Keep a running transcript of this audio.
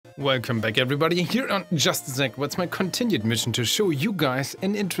Welcome back everybody, here on JustDaZack. What's my continued mission to show you guys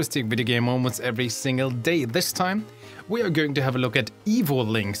an interesting video game almost every single day. This time we are going to have a look at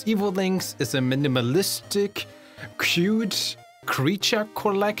Evolings. Evolings is a minimalistic, cute creature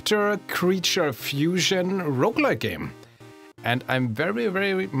collector, creature fusion roguelike game. And I'm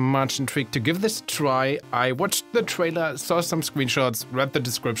very much intrigued to give this a try. I watched the trailer, saw some screenshots, read the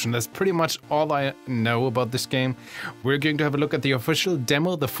description. That's pretty much all I know about this game. We're going to have a look at the official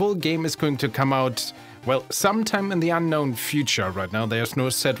demo. The full game is going to come out, well, sometime in the unknown future. Right now there's no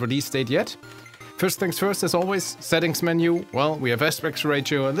set release date yet. First things first, as always, settings menu. Well, we have aspect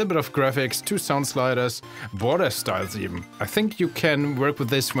ratio, a little bit of graphics, 2 sound sliders, border styles even. I think you can work with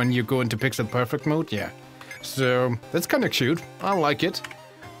this when you go into pixel perfect mode, yeah. So that's kind of cute. I like it.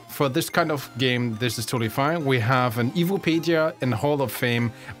 For this kind of game, this is totally fine. We have an Evopedia in Hall of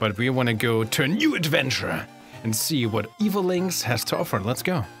Fame, but we want to go to a new adventure and see what Evolings has to offer. Let's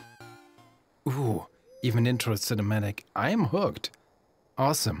go. Ooh, even intro cinematic. I am hooked.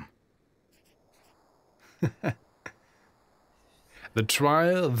 Awesome. The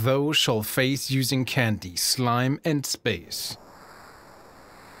trial thou shall face using candy, slime, and space.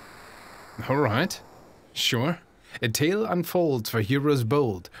 Alright. Sure. A tale unfolds for heroes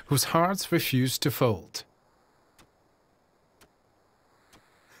bold, whose hearts refuse to fold.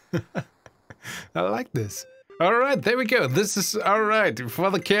 I like this. Alright, there we go. This is alright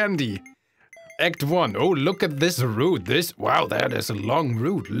for the candy. Act 1. Oh, look at this route. Wow, that is a long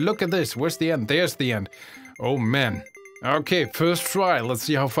route. Look at this. Where's the end? There's the end. Oh, man. Okay, first try. Let's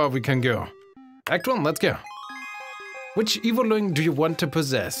see how far we can go. Act 1, let's go. Which evoling do you want to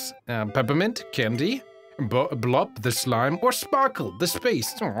possess? Peppermint, candy, blob, the slime, or sparkle, the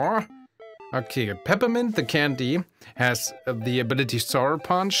space? Aww. Okay, Peppermint, the candy, has the ability Sour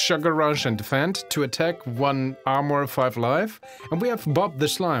Punch, Sugar Rush, and Defend to attack 1 armor, 5 life. And we have Bob, the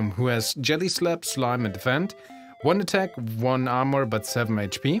slime, who has Jelly Slap, Slime, and Defend, 1 attack, 1 armor, but 7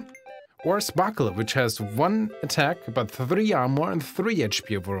 HP. Or Sparkle, which has 1 attack, but 3 armor and 3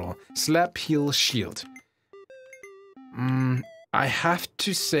 HP overall. Slap, Heal, Shield. I have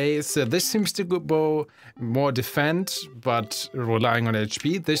to say, so this seems to go more defend, but relying on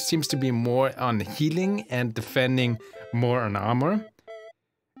HP. This seems to be more on healing and defending more on armor.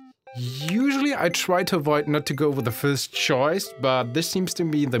 Usually I try to avoid not to go with the first choice, but this seems to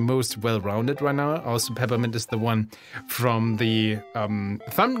be the most well-rounded right now. Also, Peppermint is the one from the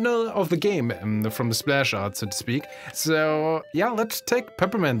thumbnail of the game, from the splash art, so to speak. So yeah, let's take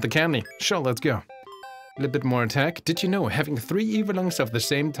Peppermint, the candy. Sure, let's go. A little bit more attack. Did you know having 3 evolings of the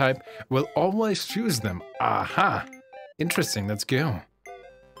same type will always fuse them? Aha! Interesting, let's go.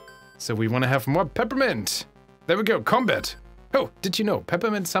 So we want to have more Peppermint. There we go, combat. Oh, did you know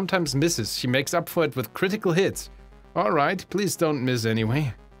Peppermint sometimes misses? She makes up for it with critical hits. Alright, please don't miss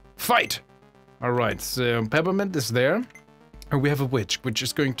anyway. Fight! Alright, so Peppermint is there. And we have a witch, which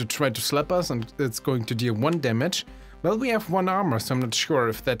is going to try to slap us, and it's going to deal 1 damage. Well, we have 1 armor, so I'm not sure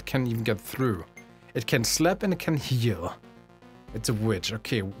if that can even get through. It can slap and it can heal. It's a witch.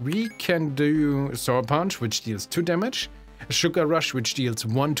 Okay, we can do Sour Punch, which deals 2 damage. Sugar Rush, which deals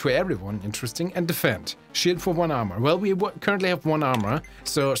 1 to everyone. Interesting. And Defend. Shield for 1 armor. Well, we currently have 1 armor.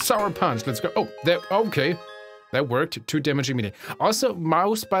 So Sour Punch. Let's go. Oh, there. Okay. That worked. 2 damage immediately. Also,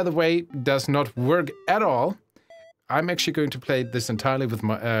 mouse, by the way, does not work at all. I'm actually going to play this entirely with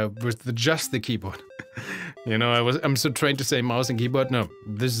my just the keyboard. You know, I'm so trained to say mouse and keyboard. No,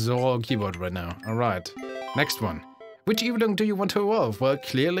 this is all keyboard right now. All right, next one. Which evoling do you want to evolve? Well,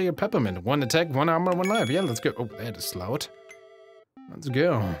 clearly a Peppermint. 1 attack, 1 armor, 1 life. Yeah, let's go. Oh, that is loud. Let's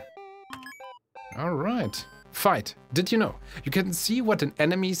go. All right, fight. Did you know you can see what an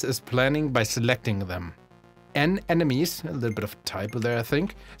enemy is planning by selecting them? Enemies, a little bit of typo there, I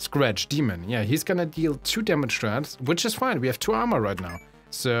think. Scratch, Demon. Yeah, he's gonna deal 2 damage to us, which is fine. We have 2 armor right now.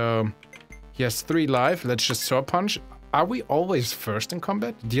 So he has 3 life. Let's just Sour Punch. Are we always first in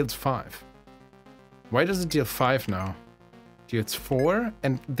combat? Deals 5. Why does it deal 5 now? Deals 4,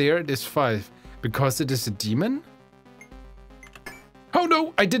 and there it is 5. Because it is a demon? Oh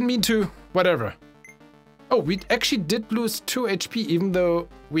no, I didn't mean to. Whatever. Oh, we actually did lose 2 HP even though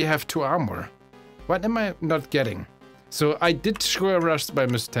we have 2 armor. What am I not getting? So I did Sugar Rush by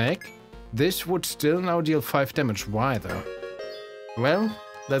mistake. This would still now deal 5 damage. Why though? Well,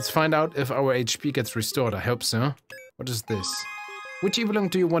 let's find out if our HP gets restored. I hope so. What is this? Which evoling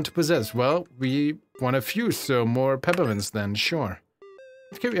do you want to possess? Well, we want to fuse, so more Peppermints then, sure.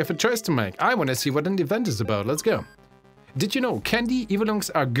 Okay, we have a choice to make. I want to see what an event is about. Let's go. Did you know candy evolings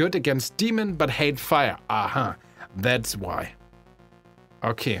are good against demon but hate fire? Aha, that's why.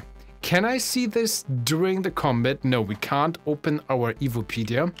 Okay. Can I see this during the combat? No, we can't open our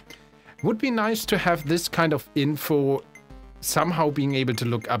Evopedia. Would be nice to have this kind of info somehow being able to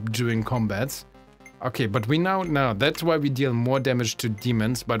look up during combats. Okay, but we now that's why we deal more damage to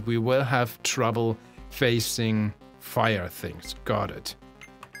demons, but we will have trouble facing fire things. Got it.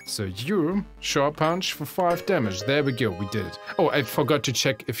 So you, short punch for 5 damage. There we go, we did it. Oh, I forgot to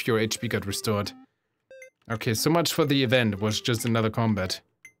check if your HP got restored. Okay, so much for the event. It was just another combat.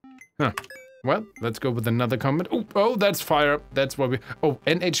 Huh. Well, let's go with another combat. Oh, that's fire. That's what we... Oh,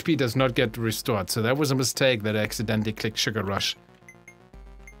 and HP does not get restored. So that was a mistake that I accidentally clicked Sugar Rush.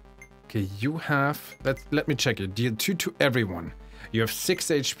 Okay, you have... Let me check it. Deal 2 to everyone. You have 6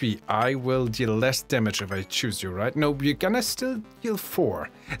 HP. I will deal less damage if I choose you, right? No, you're gonna still deal 4.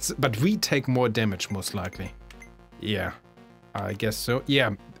 But we take more damage, most likely. Yeah, I guess so.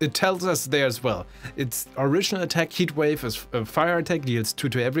 Yeah, it tells us there as well. Its original attack, Heat Wave, is a fire attack, deals 2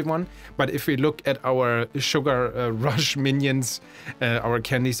 to everyone. But if we look at our Sugar Rush minions, our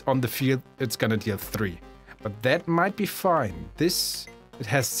candies on the field, it's gonna deal 3. But that might be fine. This, it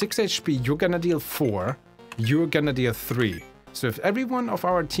has 6 HP, you're gonna deal 4. You're gonna deal 3. So if everyone of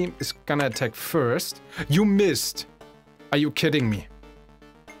our team is gonna attack first... You missed! Are you kidding me?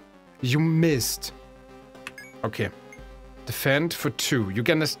 You missed. Okay. Defend for 2. You're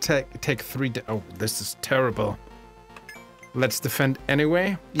gonna take 3... Oh, this is terrible. Let's defend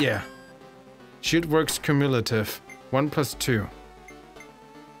anyway. Yeah. Shield works cumulative. 1 plus 2.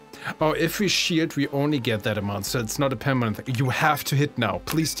 Oh, if we shield, we only get that amount, so it's not a permanent thing. You have to hit now.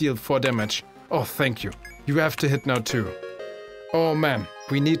 Please deal 4 damage. Oh, thank you. You have to hit now too. Oh man,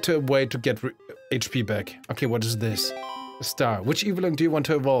 we need a way to get HP back. Okay, what is this? A star. Which Evoling do you want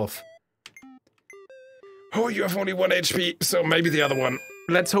to evolve? Oh, you have only 1 HP, so maybe the other one.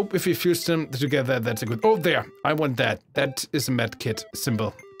 Let's hope if we fuse them together, that's a good... Oh, there. I want that. That is a med kit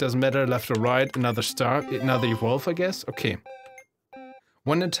symbol. Doesn't matter left or right. Another star. Another evolve, I guess. Okay.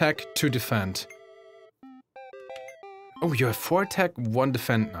 1 attack, 2 defend. Oh, you have 4 attack, 1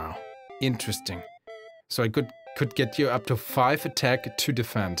 defend now. Interesting. So I could get you up to 5 attack, 2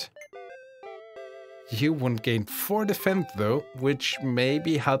 defend. You won't gain 4 defend though, which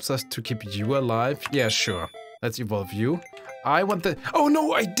maybe helps us to keep you alive. Yeah, sure. Let's evolve you. I want the... Oh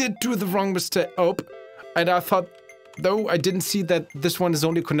no, I did do the wrong mistake. Oh, and I thought... Though I didn't see that this one is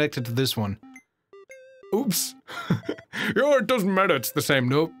only connected to this one. Oops. Oh, it doesn't matter, it's the same.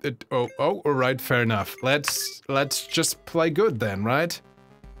 No, alright, fair enough. Let's just play good then, right?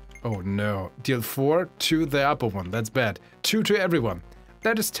 Oh no. Deal 4 to the upper one. That's bad. 2 to everyone.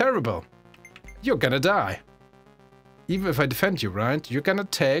 That is terrible. You're gonna die. Even if I defend you, right? You're gonna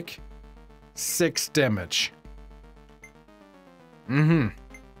take 6 damage. You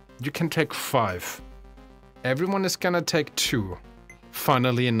can take 5. Everyone is gonna take 2.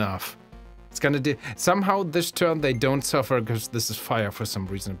 Funnily enough. It's gonna do... Somehow this turn they don't suffer because this is fire for some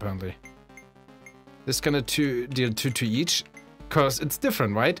reason, apparently. This is gonna deal 2 to each. Because it's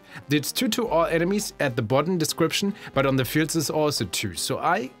different, right? It's 2 to all enemies at the bottom description, but on the fields is also 2. So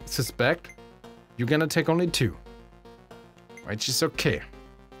I suspect you're gonna take only 2. Which is okay.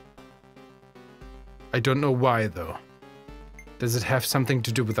 I don't know why though. Does it have something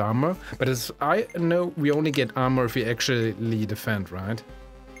to do with armor? But as I know, we only get armor if we actually defend, right?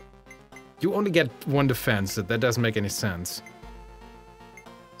 You only get 1 defense, so that doesn't make any sense.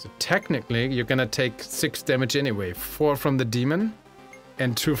 So technically, you're gonna take 6 damage anyway. 4 from the demon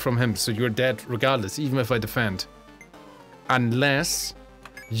and 2 from him. So you're dead regardless, even if I defend. Unless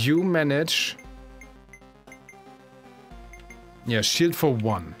you manage... Yeah, shield for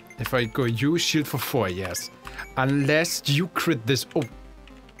 1. If I go you, shield for 4, yes. Unless you crit this... Oh,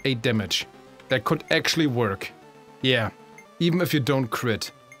 8 damage. That could actually work. Yeah, even if you don't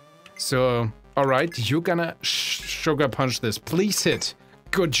crit. So, alright, you're gonna sugar punch this. Please hit.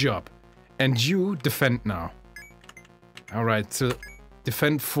 Good job. And you defend now. Alright, so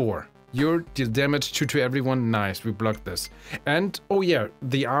defend 4. Your deal damage 2 to everyone. Nice, we blocked this. And, oh yeah,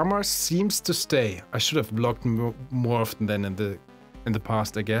 the armor seems to stay. I should have blocked more often than in the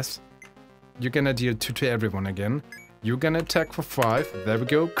past, I guess. You're gonna deal 2 to everyone again. You're gonna attack for 5. There we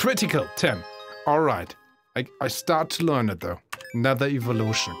go. Critical, 10. Alright. I start to learn it though. Another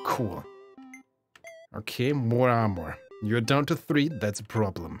evolution. Cool. Okay, more armor. You're down to 3, that's a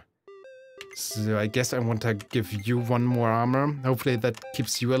problem. So I guess I want to give you 1 more armor. Hopefully that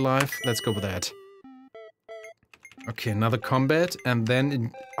keeps you alive. Let's go with that. Okay, another combat, and then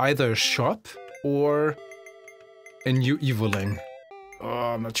in either a shop or a new evoling.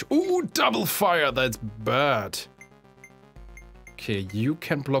 Oh, I'm not sure. Ooh, double fire, that's bad. Okay, you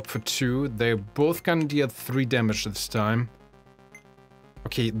can block for 2. They're both gonna deal 3 damage this time.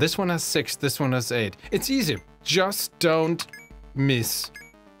 Okay, this one has 6, this one has 8. It's easy. Just don't miss.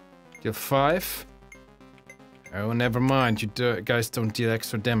 Deal 5. Oh, never mind. You guys don't deal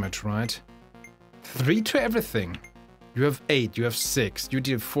extra damage, right? 3 to everything. You have 8, you have 6. You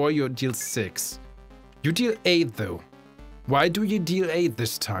deal 4, you deal 6. You deal 8 though. Why do you deal 8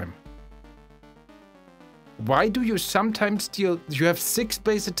 this time? Why do you sometimes deal... You have 6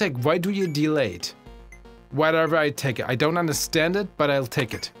 base attack. Why do you deal 8? Whatever, I take it. I don't understand it, but I'll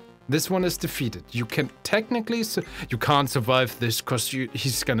take it. This one is defeated. You can technically... You can't survive this because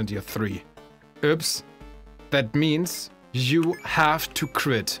he's gonna deal 3. Oops. That means you have to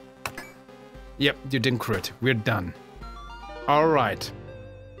crit. Yep, you didn't crit. We're done. Alright.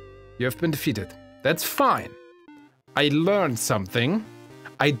 You have been defeated. That's fine. I learned something.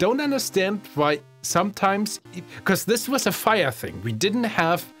 I don't understand why sometimes... Because this was a fire thing. We didn't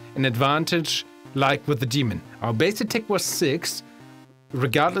have an advantage like with the demon. Our base attack was 6.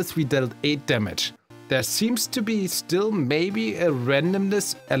 Regardless, we dealt 8 damage. There seems to be still maybe a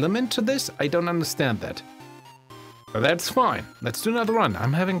randomness element to this. I don't understand that. But that's fine. Let's do another run.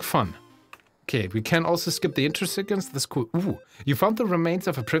 I'm having fun. Okay, we can also skip the intro sequence. That's cool. Ooh, you found the remains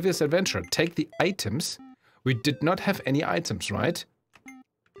of a previous adventure. Take the items. We did not have any items, right?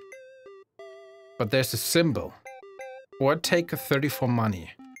 But there's a symbol. Or take a 34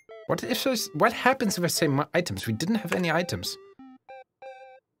 money. What happens if I say items? We didn't have any items.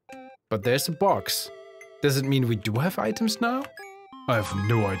 But there's a box. Does it mean we do have items now? I have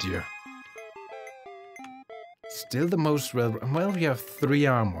no idea. Still the most well, we have 3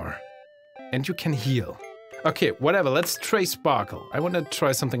 armor. And you can heal. Okay, whatever, let's try Sparkle. I want to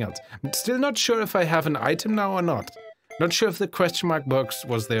try something else. I'm still not sure if I have an item now or not. Not sure if the question mark box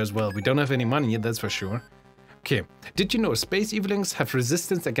was there as well. We don't have any money, that's for sure. Okay, did you know Space Evolings have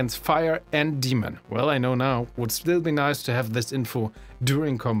resistance against fire and demon? Well, I know now. Would still be nice to have this info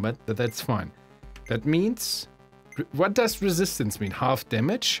during combat, but that's fine. That means... What does resistance mean? Half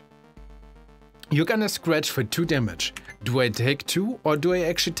damage? You're gonna scratch for 2 damage. Do I take 2 or do I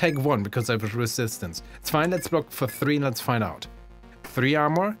actually take 1 because I have resistance? It's fine, let's block for 3 and let's find out. 3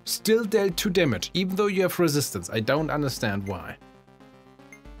 armor, still dealt 2 damage, even though you have resistance. I don't understand why.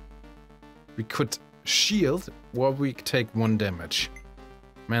 We could shield or we take 1 damage.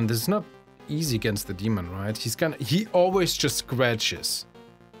 Man, this is not easy against the demon, right? He always just scratches.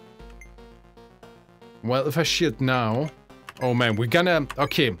 Well, if I shield now... Oh man, we're gonna...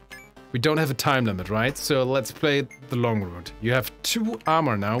 Okay. We don't have a time limit, right? So let's play the long route. You have 2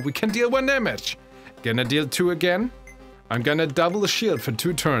 armor now. We can deal 1 damage. Gonna deal 2 again. I'm gonna double the shield for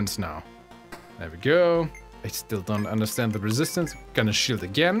 2 turns now. There we go. I still don't understand the resistance. Gonna shield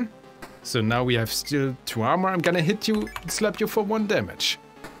again. So now we have still 2 armor. I'm gonna hit you, slap you for 1 damage.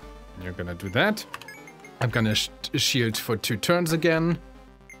 You're gonna do that. I'm gonna shield for 2 turns again.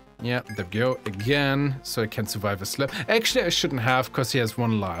 Yeah, there we go, again, so I can survive a slap. Actually, I shouldn't have, because he has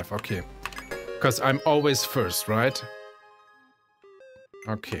 1 life, okay. Because I'm always first, right?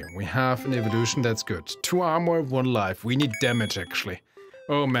 Okay, we have an evolution, that's good. 2 armor, 1 life. We need damage, actually.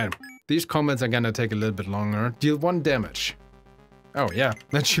 Oh man, these combats are gonna take a little bit longer. Deal 1 damage. Oh yeah,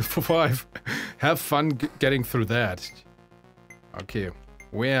 let's shoot for 5. Have fun getting through that. Okay,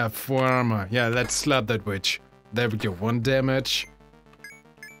 we have 4 armor. Yeah, let's slap that witch. There we go, 1 damage.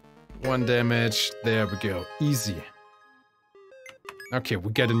 1 damage, there we go, easy. Okay,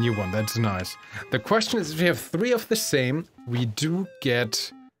 we get a new one, that's nice. The question is, if we have 3 of the same, we do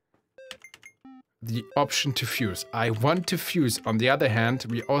get the option to fuse. I want to fuse. On the other hand,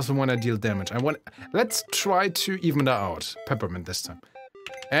 we also want to deal damage. Let's try to even that out. Peppermint this time.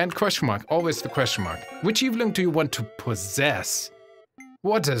 And question mark, always the question mark. Which eveling do you want to possess?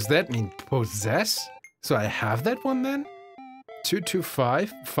 What does that mean, possess? So I have that one then?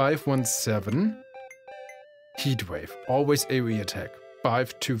 225, 517. Heatwave, always AoE attack.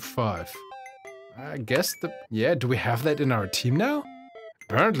 525. I guess yeah, do we have that in our team now?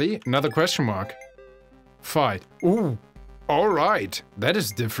 Apparently, another question mark. Fight. Ooh, alright. That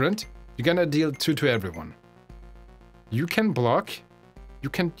is different. You're gonna deal 2 to everyone. You can block. You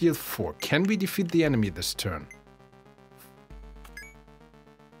can deal 4. Can we defeat the enemy this turn?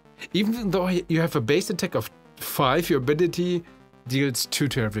 Even though you have a base attack of 5, your ability deals 2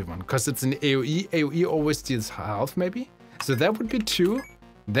 to everyone. Because it's an AoE. AoE always deals half, maybe? So that would be 2.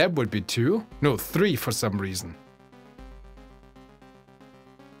 That would be 2. No, 3 for some reason.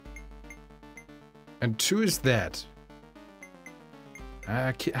 And 2 is that.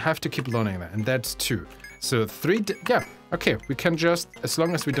 I have to keep learning that. And that's 2. So 3... Yeah, okay. We can just... As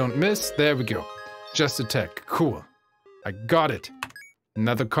long as we don't miss. There we go. Just attack. Cool. I got it.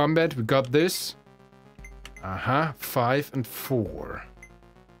 Another combat. We got this. 5 and 4.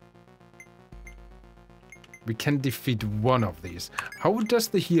 We can defeat one of these. How does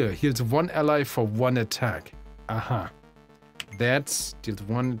the heal? Heals one ally for one attack. Aha. That's deals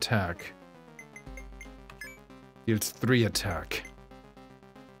one attack. Deals 3 attack.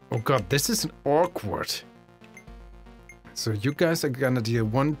 Oh god, this is awkward. So you guys are gonna deal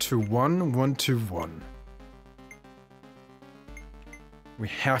 1-1, 1-1. We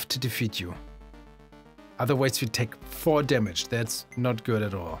have to defeat you. Otherwise you take 4 damage. That's not good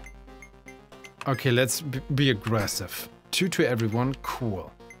at all. Okay, let's be aggressive. 2 to everyone,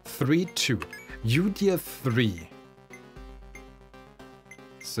 cool. 3-2. You deal 3.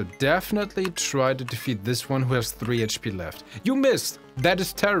 So definitely try to defeat this one who has 3 HP left. You missed! That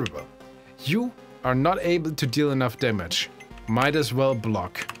is terrible. You are not able to deal enough damage. Might as well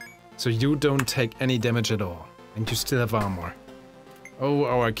block. So you don't take any damage at all. And you still have armor. Oh,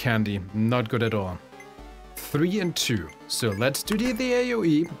 our Candy. Not good at all. 3 and 2. So let's do the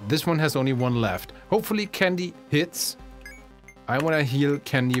AoE. This one has only 1 left. Hopefully Candy hits. I want to heal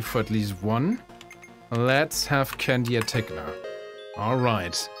Candy for at least 1. Let's have Candy attack now.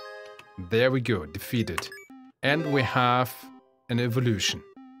 Alright. There we go. Defeated. And we have an evolution.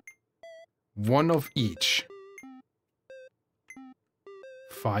 1 of each.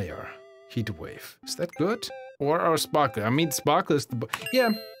 Fire. Heat wave. Is that good? Or our Sparkle? I mean, Sparkle is the...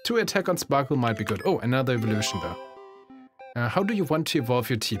 Yeah, 2 attack on Sparkle might be good. Oh, another evolution though. How do you want to evolve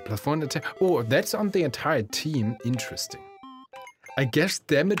your team? +1 attack. Oh, that's on the entire team. Interesting. I guess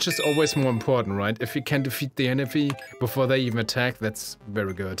damage is always more important, right? If you can defeat the enemy before they even attack, that's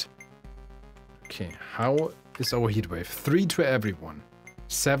very good. Okay, how is our heat wave? 3 to everyone.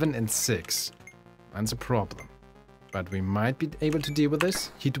 7 and 6. That's a problem. But we might be able to deal with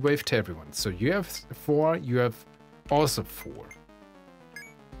this. Heat wave to everyone. So you have 4, you have also 4.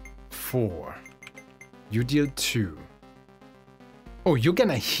 4. You deal 2. Oh, you're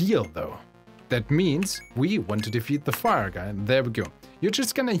gonna heal though. That means we want to defeat the fire guy. There we go. You're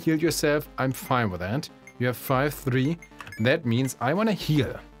just gonna heal yourself. I'm fine with that. You have 5, 3. That means I wanna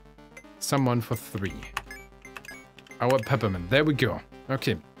heal someone for 3. Our Peppermint. There we go.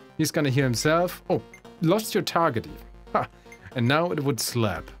 Okay. He's gonna heal himself. Oh, lost your target even. Ha. And now it would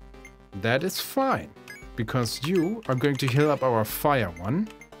slap. That is fine. Because you are going to heal up our fire one.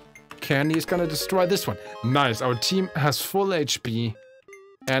 Candy is gonna destroy this one. Nice. Our team has full HP.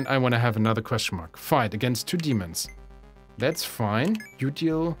 And I want to have another question mark. Fight against 2 demons. That's fine. You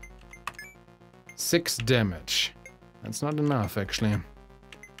deal 6 damage. That's not enough, actually.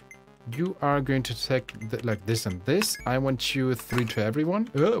 You are going to take like this and this. I want you 3 to everyone.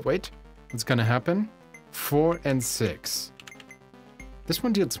 Oh, wait. What's gonna happen? 4 and 6. This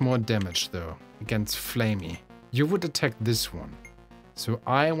one deals more damage, though, against Flamey. You would attack this one. So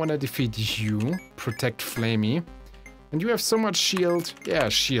I want to defeat you, protect Flamey. And you have so much shield. Yeah,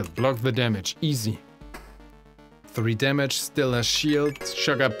 shield. Block the damage. Easy. 3 damage. Still has shield.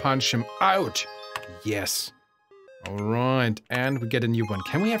 Sugar punch him out. Yes. Alright. And we get a new one.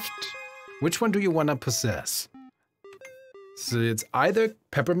 Can we have... Which one do you want to possess? So it's either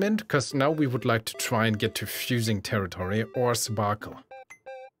Peppermint, because now we would like to try and get to fusing territory, or Sparkle.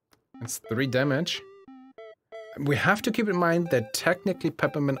 That's 3 damage. We have to keep in mind that technically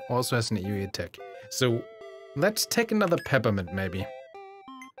Peppermint also has an AoE attack. So... let's take another Peppermint, maybe.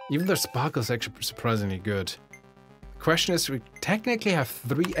 Even though Sparkle is actually surprisingly good. Question is, we technically have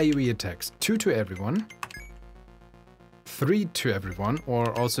 3 AoE attacks. 2 to everyone. 3 to everyone,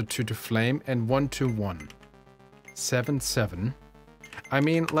 or also 2 to Flame, and 1 to 1. 7, 7. I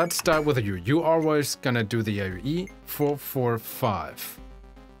mean, let's start with you. You are always gonna do the AoE. 4, 4, 5.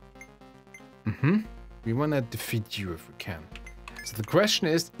 We wanna defeat you if we can. So the question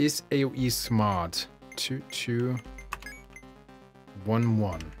is AoE smart? 2, 2, 1,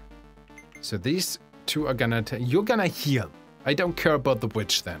 1. So these 2 are gonna... You're gonna heal. I don't care about the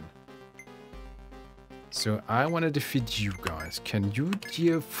witch then. So I want to defeat you guys. Can you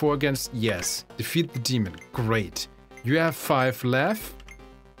deal 4 against... Yes. Defeat the demon. Great. You have 5 left.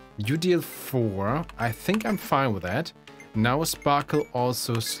 You deal 4. I think I'm fine with that. Now Sparkle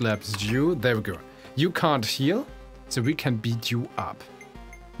also slaps you. There we go. You can't heal, so we can beat you up.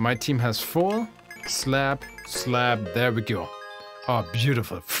 My team has 4. Slap, slap, there we go. Oh,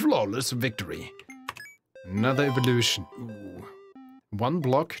 beautiful. Flawless victory. Another evolution. Ooh. 1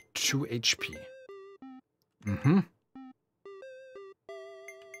 block, 2 HP. I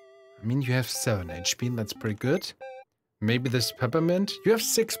mean, you have 7 HP, that's pretty good. Maybe this Peppermint. You have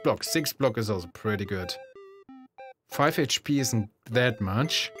 6 block. 6 block is also pretty good. 5 HP isn't that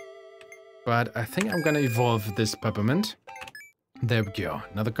much. But I think I'm gonna evolve this Peppermint. There we go.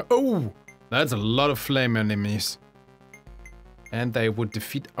 Another... Oh! That's a lot of flame enemies. And they would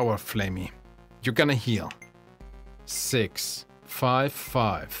defeat our Flamey. You're gonna heal. 6, 5,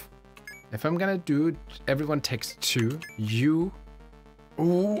 5. If I'm gonna do, everyone takes 2. You.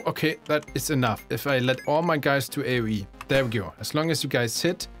 Ooh, okay, that is enough. If I let all my guys do AoE, there we go. As long as you guys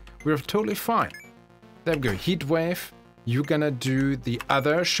hit, we're totally fine. There we go. Heat wave. You're gonna do the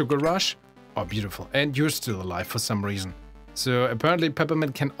other sugar rush. Oh, beautiful. And you're still alive for some reason. So apparently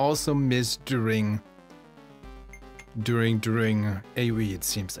Peppermint can also miss during AoE, it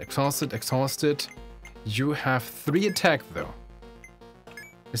seems. Exhausted. You have 3 attack though.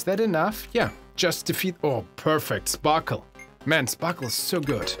 Is that enough? Yeah. Just defeat. Oh, perfect. Sparkle. Man, Sparkle is so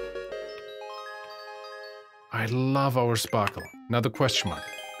good. I love our Sparkle. Another question mark.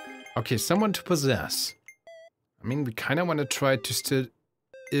 Okay, someone to possess. I mean, we kind of want to try to still,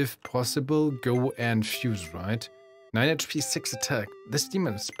 if possible, go and fuse, right? 9 HP, 6 attack. This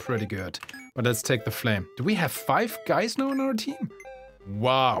demon is pretty good. But let's take the flame. Do we have 5 guys now on our team?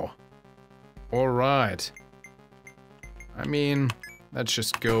 Wow. Alright. I mean, let's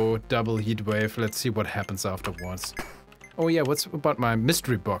just go double heat wave. Let's see what happens afterwards. Oh yeah, what's about my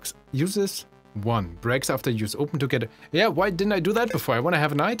mystery box? Uses 1. Breaks after use. Open to get... Yeah, why didn't I do that before? I want to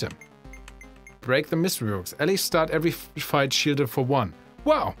have an item. Break the mystery box. At least start every fight shielded for 1.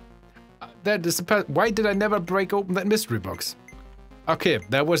 Wow. That is... Why did I never break open that mystery box? Okay,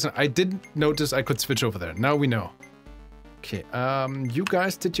 that wasn't... I didn't notice I could switch over there. Now we know. Okay, you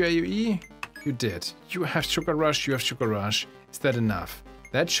guys did your AoE? You did. You have Sugar Rush, you have Sugar Rush. Is that enough?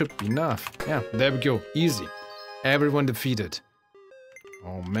 That should be enough. Yeah, there we go. Easy. Everyone defeated.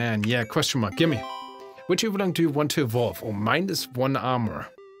 Oh man, yeah, question mark, gimme. Which Evoling do you want to evolve? Oh, mine is 1 armor,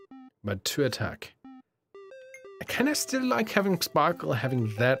 but 2 attack. I kinda still like having Sparkle,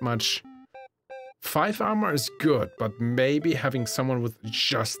 having that much. 5 armor is good, but maybe having someone with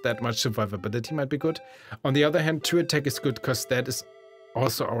just that much survivability might be good. On the other hand, 2 attack is good, because that is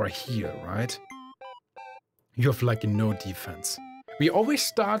also our heal, right? You have like no defense. We always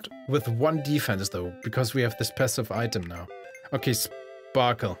start with 1 defense though, because we have this passive item now. Okay,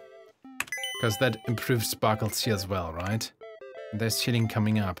 Sparkle. Because that improves Sparkle's here as well, right? There's healing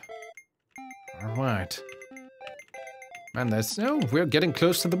coming up. Alright. Man, there's... Oh, we're getting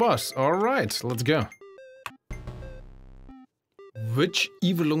close to the boss. Alright, let's go. Which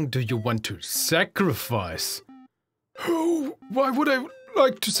Evoling do you want to sacrifice? Oh, why would I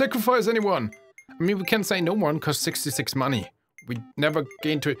like to sacrifice anyone? I mean, we can't say no one, because 66 money. We never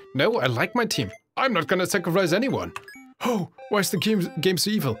gain to... No, I like my team. I'm not gonna sacrifice anyone. Oh, why is the game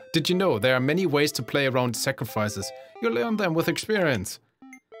so evil? Did you know there are many ways to play around sacrifices? You learn them with experience.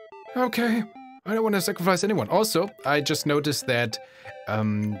 Okay, I don't want to sacrifice anyone. Also, I just noticed that,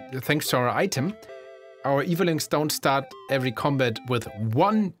 thanks to our item, our Evolings don't start every combat with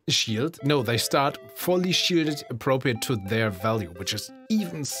 1 shield. No, they start fully shielded appropriate to their value, which is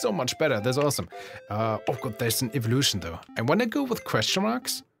even so much better. That's awesome. Oh god, there's an evolution though. I want to go with question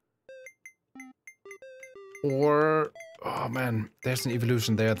marks. Or... Oh man, there's an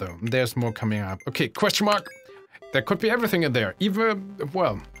evolution there though. There's more coming up. Okay, question mark. There could be everything in there. Even,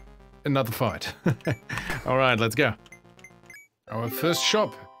 well, another fight. Alright, let's go. Our first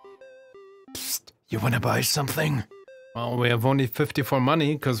shop. Psst. You wanna buy something? Well, we have only 54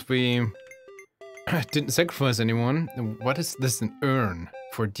 money, because we didn't sacrifice anyone. What is this? An urn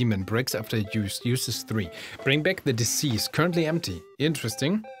for demon. Breaks after use. Uses 3. Bring back the deceased. Currently empty.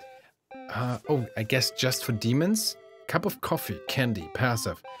 Interesting. Oh, I guess just for demons? Cup of coffee. Candy.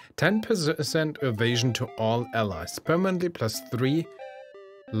 Passive. 10% evasion to all allies. Permanently +3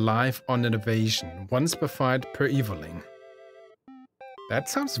 life on an evasion. Once per fight per Evoling. That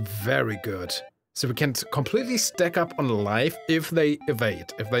sounds very good. So we can completely stack up on life if they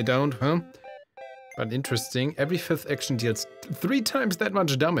evade. If they don't, huh? But interesting. Every 5th action deals 3 times that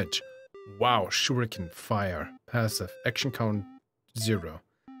much damage. Wow, Shuriken Fire. Passive. Action count 0.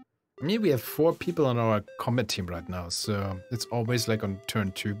 I mean, we have 4 people on our combat team right now, so it's always like on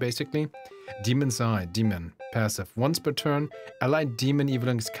turn 2, basically. Demon's Eye. Demon. Passive. Once per turn, allied demon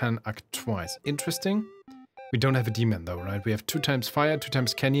Evolings can act twice. Interesting. We don't have a demon though, right? We have 2 times fire, 2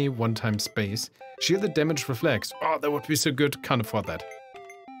 times canny, 1 time space. Shielded damage reflects. Oh, that would be so good. Can't afford that.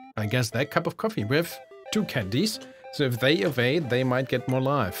 I guess that cup of coffee. We have 2 candies. So if they evade, they might get more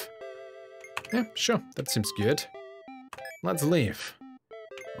life. Yeah, sure. That seems good. Let's leave.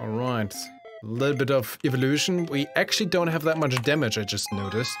 Alright. A little bit of evolution. We actually don't have that much damage, I just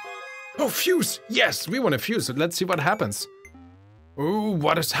noticed. Oh, fuse! Yes, we want to fuse. Let's see what happens. Oh,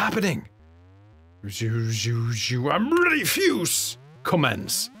 what is happening? I'm ready, fuse!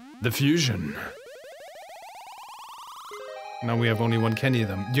 Commence the fusion. Now we have only 1 candy of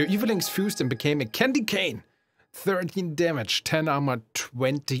them. Your Evolings fused and became a candy cane. 13 damage, 10 armor,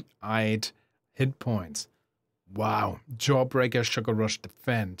 28 hit points. Wow. Jawbreaker, Sugar Rush,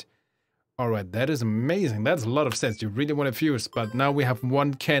 Defend. Alright, that is amazing. That's a lot of stats you really want to fuse. But now we have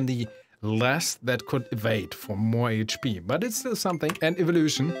one candy less that could evade for more HP. But it's still something. And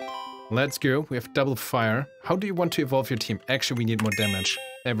Evolution. Let's go. We have double fire. How do you want to evolve your team? Actually, we need more damage.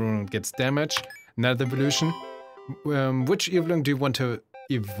 Everyone gets damage. Another Evolution. Which Evoling do you want to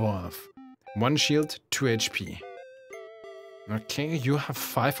evolve? 1 shield, 2 HP. Okay, you have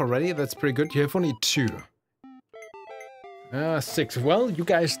 5 already. That's pretty good. You have only 2. 6. Well, you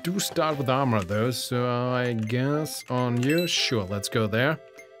guys do start with armor though, so I guess on you. Sure, let's go there.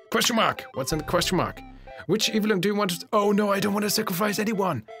 Question mark. What's in the question mark? Which Evoling do you want to... Oh no, I don't want to sacrifice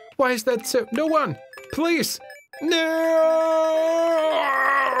anyone. Why is that so? No one. Please. No!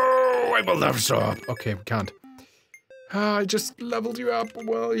 I will never stop. Okay, we can't. I just leveled you up.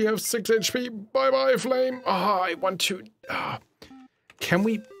 Well, you have 6 HP. Bye-bye, Flame. I want to... Can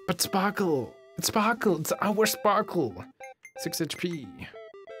we... But Sparkle. It's Sparkle. It's our Sparkle. 6 HP.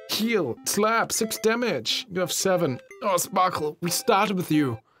 Heal. Slap. 6 damage. You have 7. Oh, Sparkle. We started with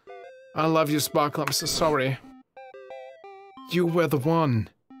you. I love you, Sparkle. I'm so sorry. You were the one.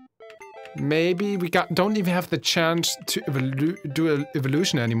 Maybe we don't even have the chance to do an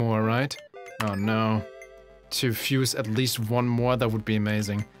evolution anymore, right? Oh, no. To fuse at least one more, that would be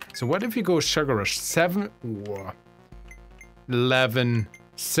amazing. So what if you go Sugar Rush? 7? 11.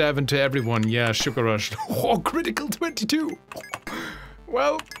 7 to everyone. Yeah, Sugar Rush. Oh, critical 22.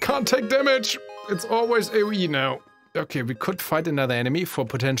 Well, can't take damage. It's always AoE now. Okay, we could fight another enemy for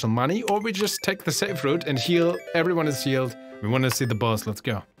potential money, or we just take the safe route and heal. Everyone is healed. We want to see the boss. Let's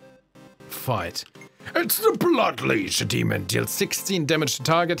go. Fight. It's the Blood Leech Demon. Deals 16 damage to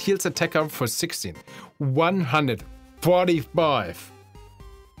target. Heals attacker for 16. 145.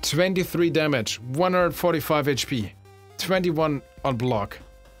 23 damage. 145 HP. 21 on block.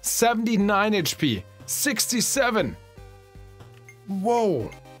 79 HP. 67. Whoa.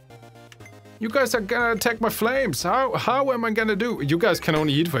 You guys are gonna attack my flames. How am I gonna do? You guys can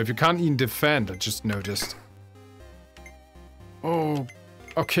only eat wave. You can't even defend. I just noticed. Oh.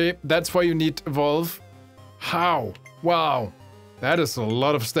 Okay, that's why you need Evolve. How? Wow. That is a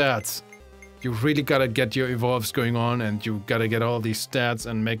lot of stats. You really gotta get your Evolves going on, and you gotta get all these stats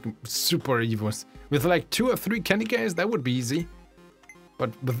and make super Evos. With like 2 or 3 candy guys, that would be easy.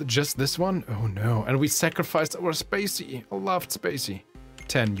 But with just this one? Oh no. And we sacrificed our Spacey. I loved Spacey.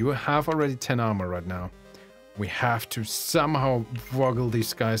 10. You have already 10 armor right now. We have to somehow woggle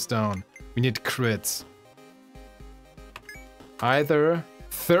these guys down. We need crits. Either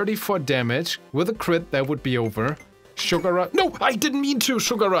 34 damage with a crit, that would be over. Sugar Rush. No, I didn't mean to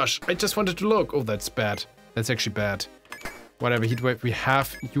Sugar Rush. I just wanted to look. Oh, that's bad. That's actually bad. Whatever, Heatwave, we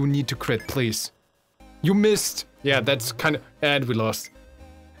have. You need to crit, please. You missed. Yeah, that's kind of. And we lost.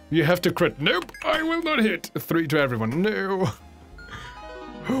 You have to crit. Nope, I will not hit. 3 to everyone. No.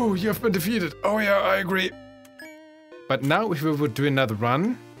 Oh, you have been defeated. Oh yeah, I agree. But now if we would do another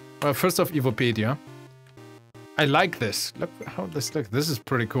run. Well, first off, Evopedia. I like this. Look how this looks. This is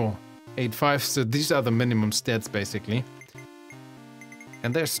pretty cool. 8.5, so these are the minimum stats basically.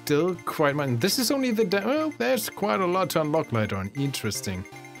 And there's still quite many. This is only the... Oh, there's quite a lot to unlock later on. Interesting.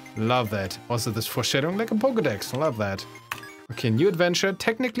 Love that. Also this foreshadowing like a Pokedex. Love that. Okay, new adventure.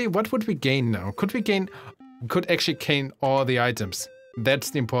 Technically, what would we gain now? Could we gain... We could actually gain all the items. That's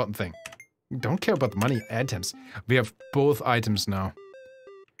the important thing. Don't care about the money. Items. We have both items now.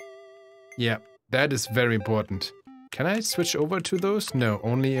 Yeah, that is very important. Can I switch over to those? No,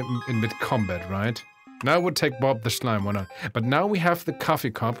 only in mid-combat, right? Now I would take Bob the Slime, why not? But now we have the coffee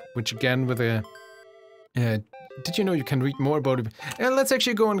cup, which again with a... did you know you can read more about it? Let's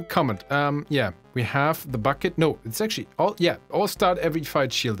actually go and comment. Yeah, we have the bucket. No, it's actually all... Yeah, all start every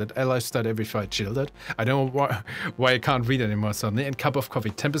fight shielded. Allies start every fight shielded. I don't know why I can't read anymore suddenly. And cup of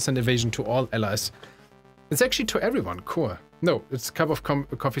coffee, 10% evasion to all allies. It's actually to everyone, cool. No, it's cup of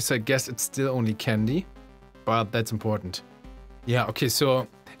coffee, so I guess it's still only candy. But that's important. Yeah, okay, so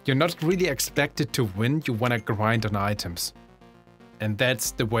you're not really expected to win. You want to grind on items. And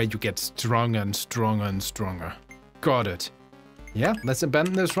that's the way you get stronger and stronger and stronger. Got it. Yeah, let's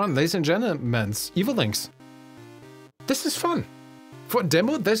abandon this run. Ladies and gentlemen, Evolings. This is fun. For a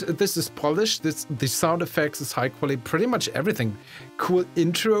demo, this is polished. The sound effects is high quality. Pretty much everything. Cool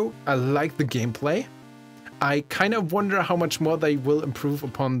intro. I like the gameplay. I kind of wonder how much more they will improve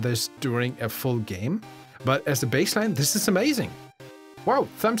upon this during a full game. But as a baseline, this is amazing. Wow,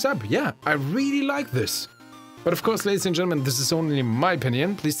 thumbs up. Yeah, I really like this. But of course, ladies and gentlemen, this is only my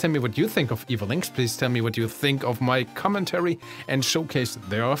opinion. Please tell me what you think of Evolings. Please tell me what you think of my commentary and showcase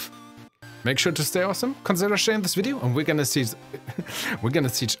thereof. make sure to stay awesome, consider sharing this video, and we're gonna see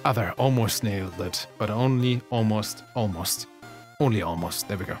each other. Almost nailed it, but only almost. Only almost,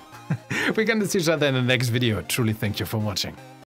 there we go. We're gonna see each other in the next video. Truly thank you for watching.